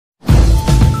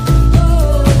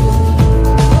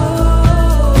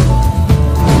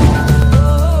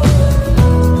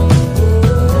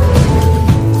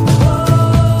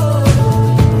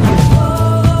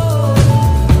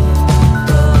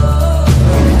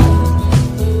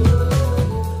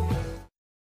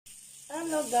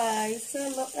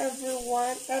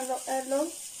Hello.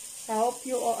 I hope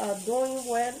you all are doing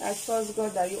well. I trust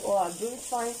God that you all are doing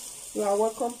fine. You are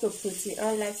welcome to Pretty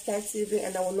Ann Lifestyle TV,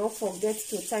 and I will not forget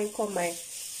to thank all my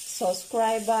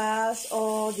subscribers,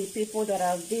 all the people that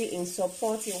have been in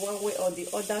support in one way or the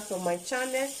other to my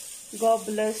channel. God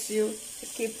bless you.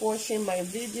 Keep watching my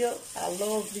video. I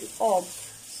love you all.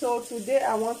 So today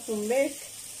I want to make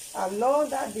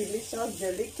another delicious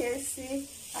delicacy.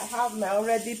 I have my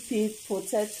already peeled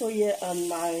potato here and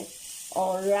my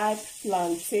unripe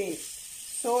plantain.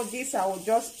 So this I will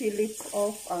just peel it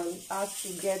off and add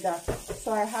together.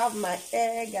 So I have my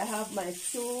egg, I have my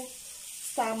 2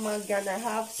 stomach, and I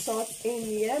have salt in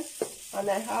here, and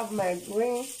I have my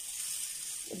green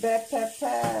bell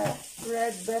pepper,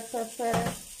 red bell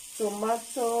pepper,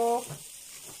 tomato,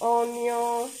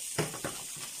 onion,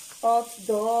 hot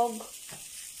dog.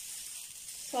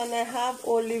 So, and I have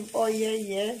olive oil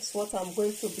here. It's what I'm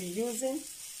going to be using.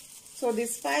 So the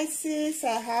spices,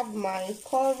 I have my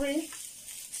curry,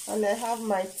 and I have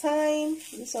my thyme.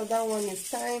 This other one is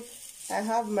thyme. I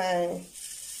have my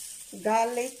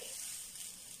garlic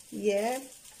here,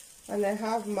 and I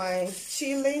have my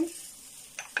chili,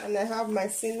 and I have my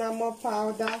cinnamon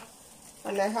powder,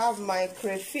 and I have my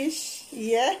crayfish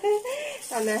here,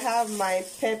 and I have my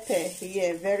pepper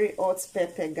here, very hot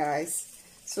pepper, guys.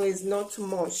 So it's not too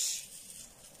much.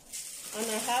 And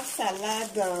I have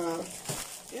salad.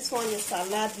 This one is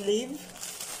salad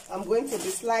leaf. I'm going to be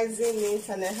slicing it,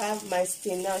 and I have my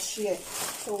spinach here.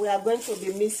 So we are going to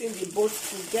be mixing the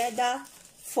both together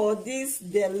for this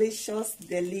delicious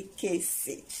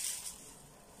delicacy.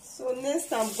 So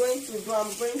next I'm going to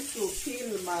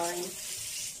peel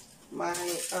my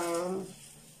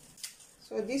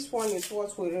so this one is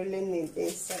what we really need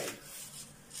inside.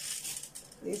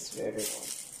 This very one.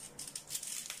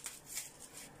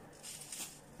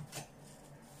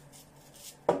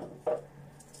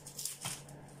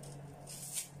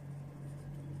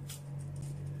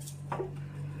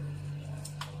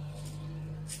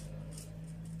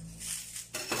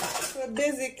 So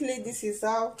basically this is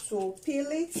how to peel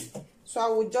it. So I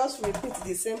will just repeat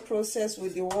the same process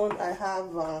with the one I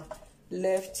have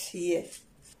left here.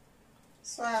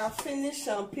 So I have finished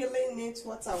peeling it.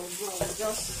 What I will do, I will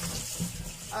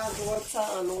just add water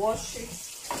and wash it.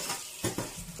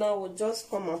 Now I will just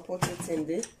come and put it in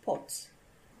the pot.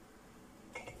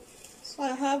 So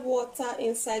I have water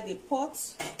inside the pot,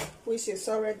 which is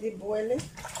already boiling.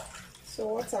 So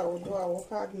what I will do, I will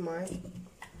add my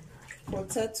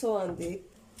potato and the.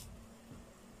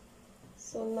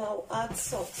 So now add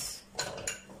salt.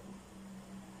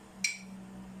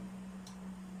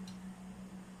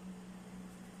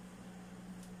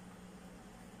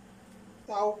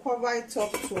 So I'll cover it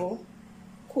up to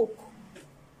cook.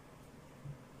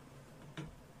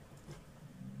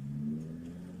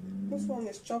 This one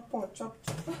is chopped. So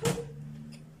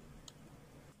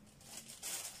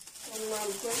now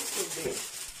I'm going to be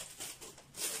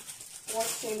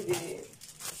washing the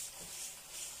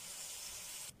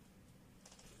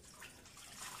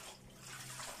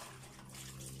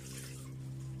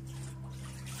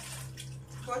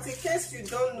but in case you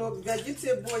don't know,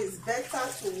 vegetable is better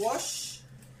to wash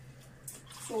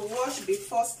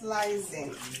before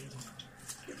slicing,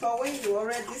 because when you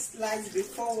already slice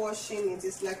before washing it,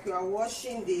 it's like you are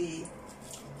washing the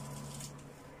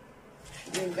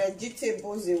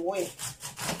vegetables away.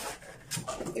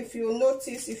 If you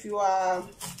notice, if you are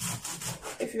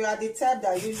the type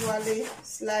that usually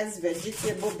slice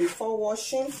vegetable before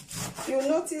washing, you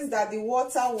notice that the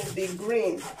water will be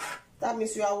green. That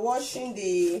means you are washing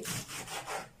the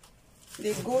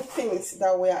good things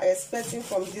that we are expecting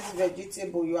from this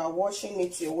vegetable. You are washing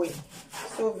it away.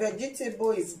 So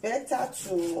vegetable is better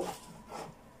to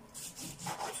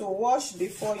wash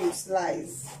before you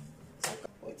slice.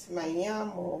 With my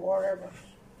yam or whatever.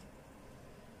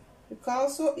 You can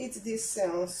also eat this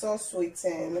sauce with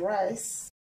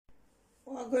rice.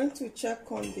 We are going to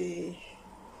check on the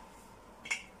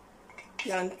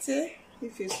plantain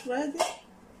if it's ready.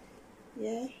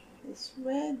 Yeah, it's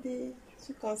ready. As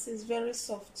you can see, it's very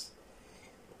soft,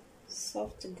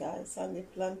 guys, and the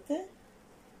plantain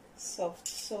soft.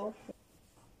 So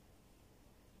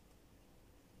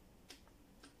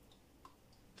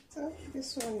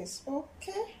this one is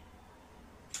okay.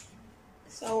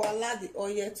 So I will allow the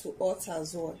oil to hot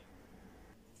as well.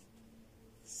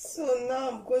 So now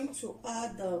I'm going to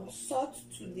add salt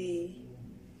to the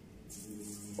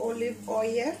olive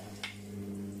oil.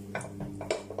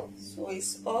 So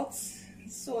it's hot.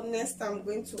 So next I'm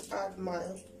going to add my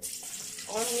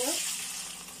onion.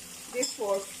 This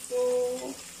was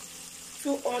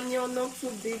two onion, not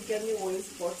too big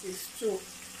anyways, but it's 2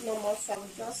 normal. So I'll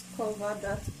just cover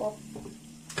that up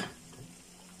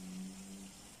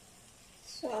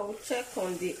So I will check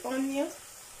on the onion.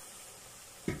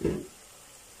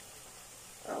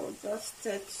 I will just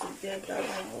stir together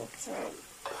one more time.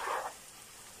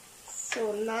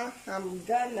 So now I'm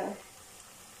gonna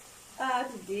add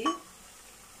the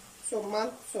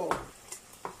tomato.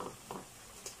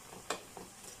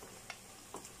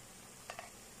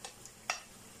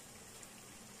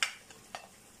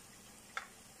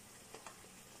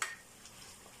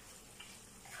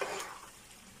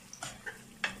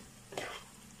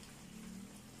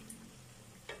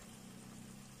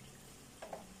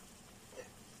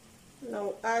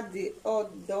 Now add the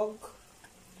hot dog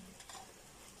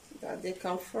that they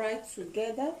can fry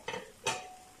together.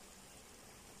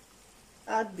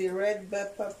 Add the red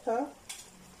bell pepper.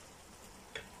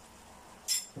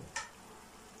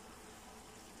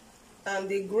 And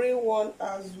the green one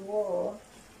as well.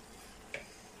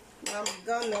 I'm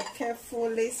gonna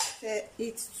carefully stir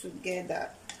it together.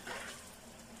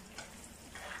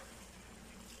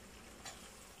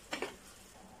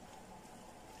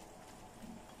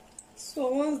 So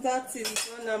once that is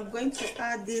done, I'm going to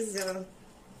add this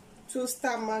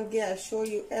 2-star Maggi I showed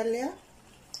you earlier.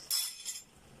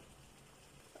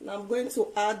 And I'm going to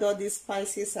add all these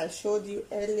spices I showed you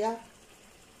earlier,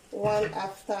 one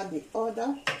after the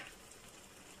other.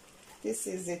 This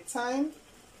is the thyme,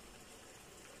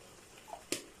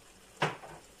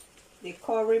 the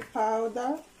curry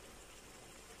powder,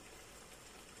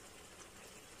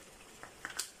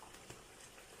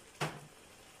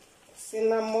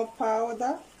 cinnamon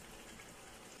powder.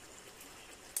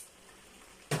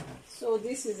 So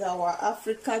this is our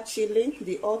Africa chili,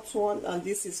 the hot one, and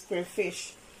this is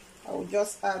crayfish. I will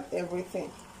just add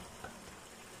everything.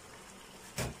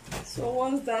 So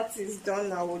once that is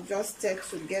done, I will just stir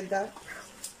together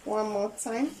one more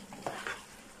time,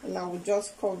 and I will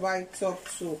just cover it up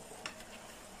to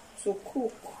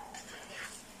cook.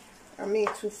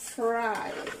 To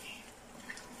fry.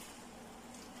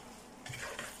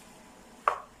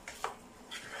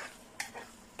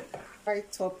 Fry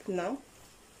it up now,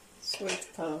 so it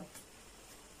can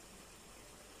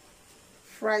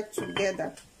fry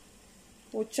together.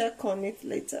 We'll check on it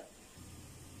later.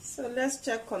 So let's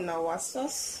check on our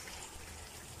sauce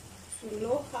to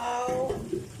know how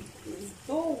it's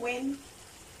doing.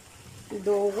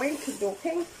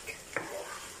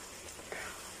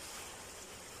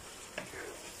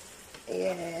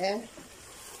 Yeah.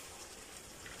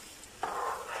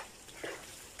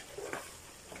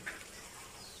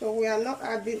 So we are not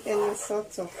adding any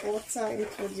sort of water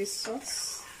into this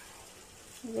sauce.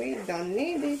 We don't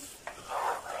need it.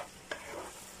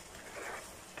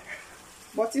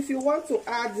 But if you want to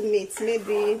add meat,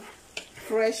 maybe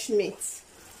fresh meat.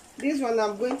 This one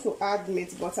I'm going to add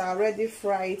meat, but I already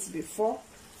fried it before.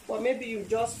 Or maybe you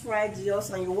just fried yours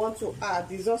and you want to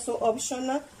add. It's also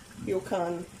optional. You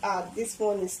can add. This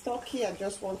one is turkey. I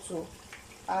just want to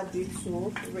add it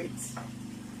to it.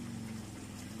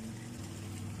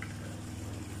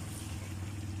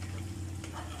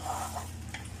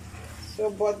 So,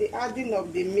 but the adding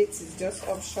of the meat is just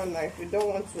optional. If you don't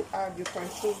want to add, you can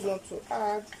choose not to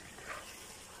add.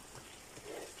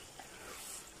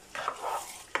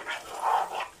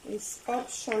 It's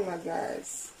optional,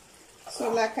 guys.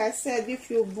 So like I said, if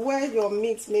you boil your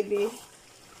meat maybe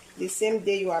the same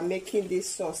day you are making this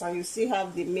sauce and you still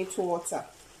have the meat water,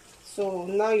 so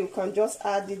now you can just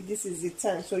add it. This is the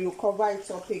time, so you cover it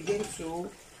up again to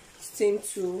steam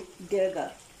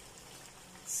together.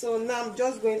 So now I'm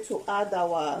just going to add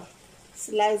our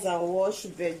slice and wash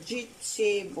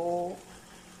vegetable.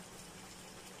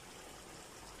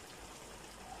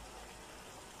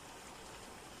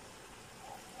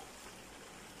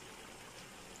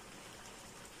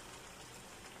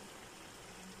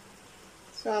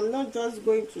 So I'm not just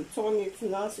going to turn it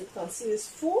now, so you can see it's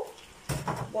full,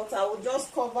 but I will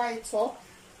just cover it up.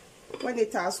 When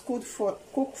it has cooked for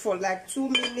like 2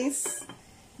 minutes,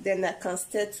 then I can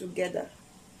stir together.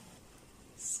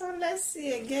 So let's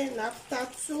see again after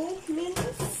 2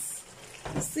 minutes.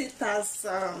 See, it has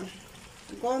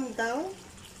gone down.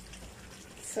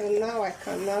 So now I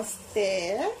can now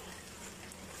stir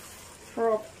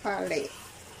properly.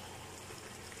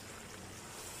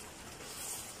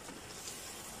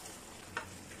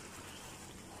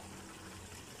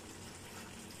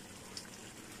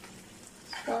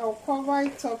 So I'll cover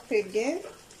it up again,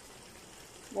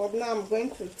 but now I'm going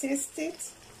to taste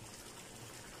it.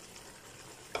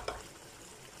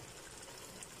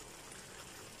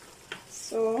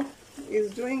 So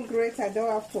it's doing great. I don't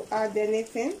have to add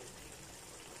anything.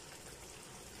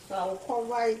 So I'll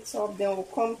cover it up, then we'll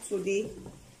come to the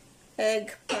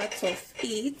egg part of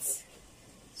it.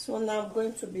 So now I'm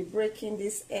going to be breaking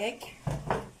this egg.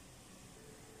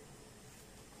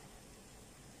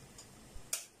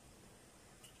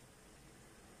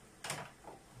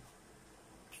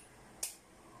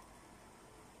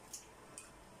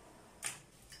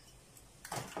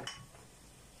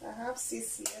 have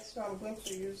 6 here, so I'm going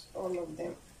to use all of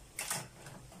them.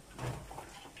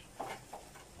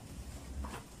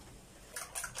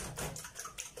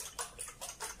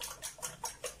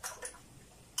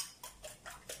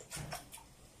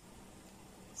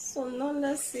 So now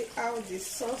let's see how the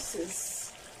sauce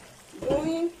is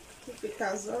going. If it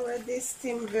has already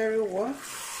steamed very well.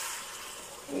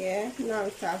 Yeah, now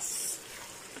it has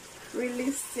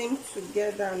really steamed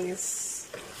together and it's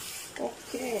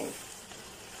okay.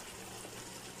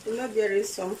 You know, there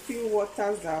is some few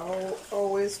waters that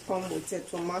always come with a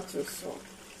tomato, so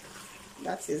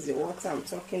that is the water I'm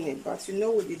talking about. You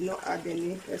know, we did not add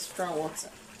any extra water.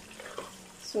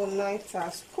 So now it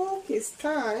has cooked. It's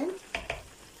time,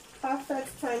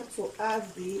 perfect time to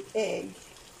add the egg.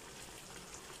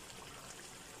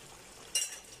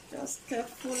 Just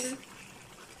carefully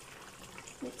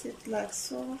put it like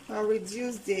so and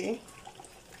reduce the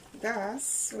gas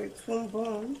so it won't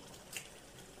burn.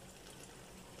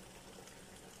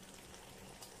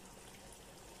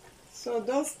 So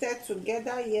don't stir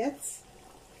together yet.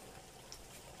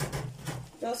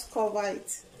 Just cover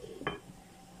it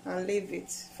and leave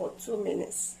it for 2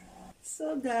 minutes.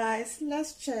 So guys,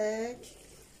 let's check.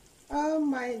 Oh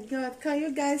my god, can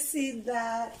you guys see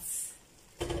that?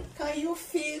 Can you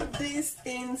feel this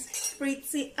in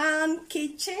Pretty Ann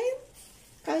kitchen?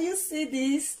 Can you see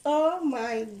this? Oh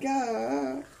my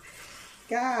god,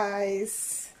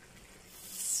 guys.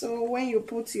 So when you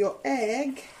put your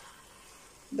egg,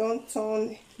 don't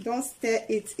stir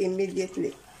it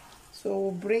immediately.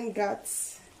 So bring that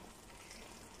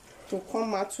to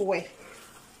come out well.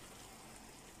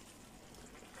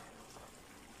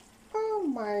 Oh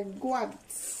my god.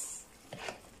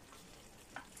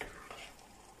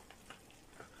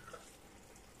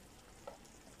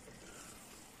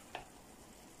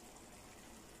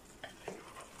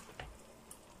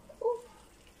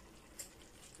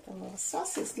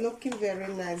 Sauce is looking very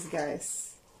nice,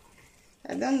 guys.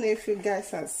 I don't know if you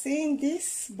guys are seeing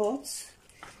this, but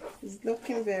it's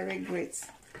looking very great.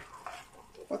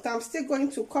 But I'm still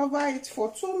going to cover it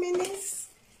for 2 minutes.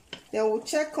 Then we'll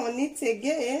check on it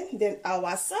again. Then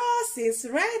our sauce is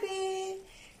ready.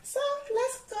 So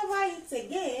let's cover it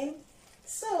again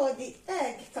so the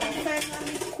egg can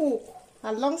finally cook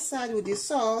alongside with the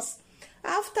sauce.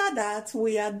 After that,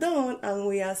 we are done and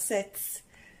we are set.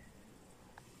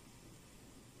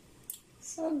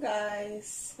 So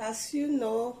guys, as you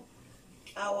know,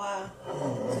 our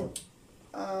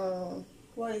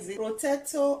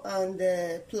potato and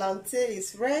plantain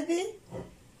is ready.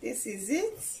 This is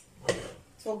it.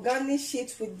 So garnish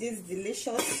it with this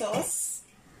delicious sauce,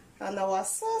 and our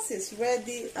sauce is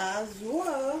ready as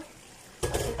well.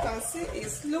 As you can see,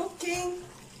 it's looking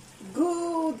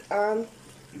good and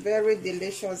very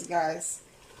delicious, guys.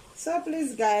 So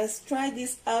please guys, try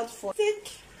this out for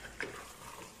thick.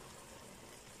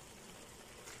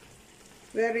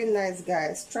 Very nice,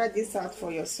 guys. Try this out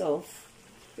for yourself.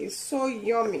 It's so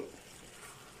yummy.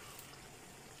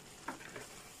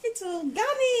 It will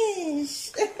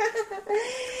garnish.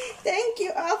 Thank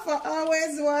you all for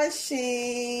always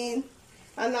watching,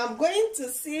 and I'm going to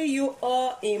see you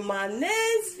all in my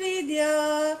next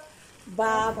video.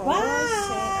 Bye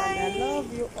bye. And I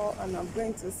love you all, and I'm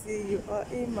going to see you all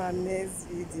in my next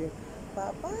video.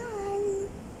 Bye bye.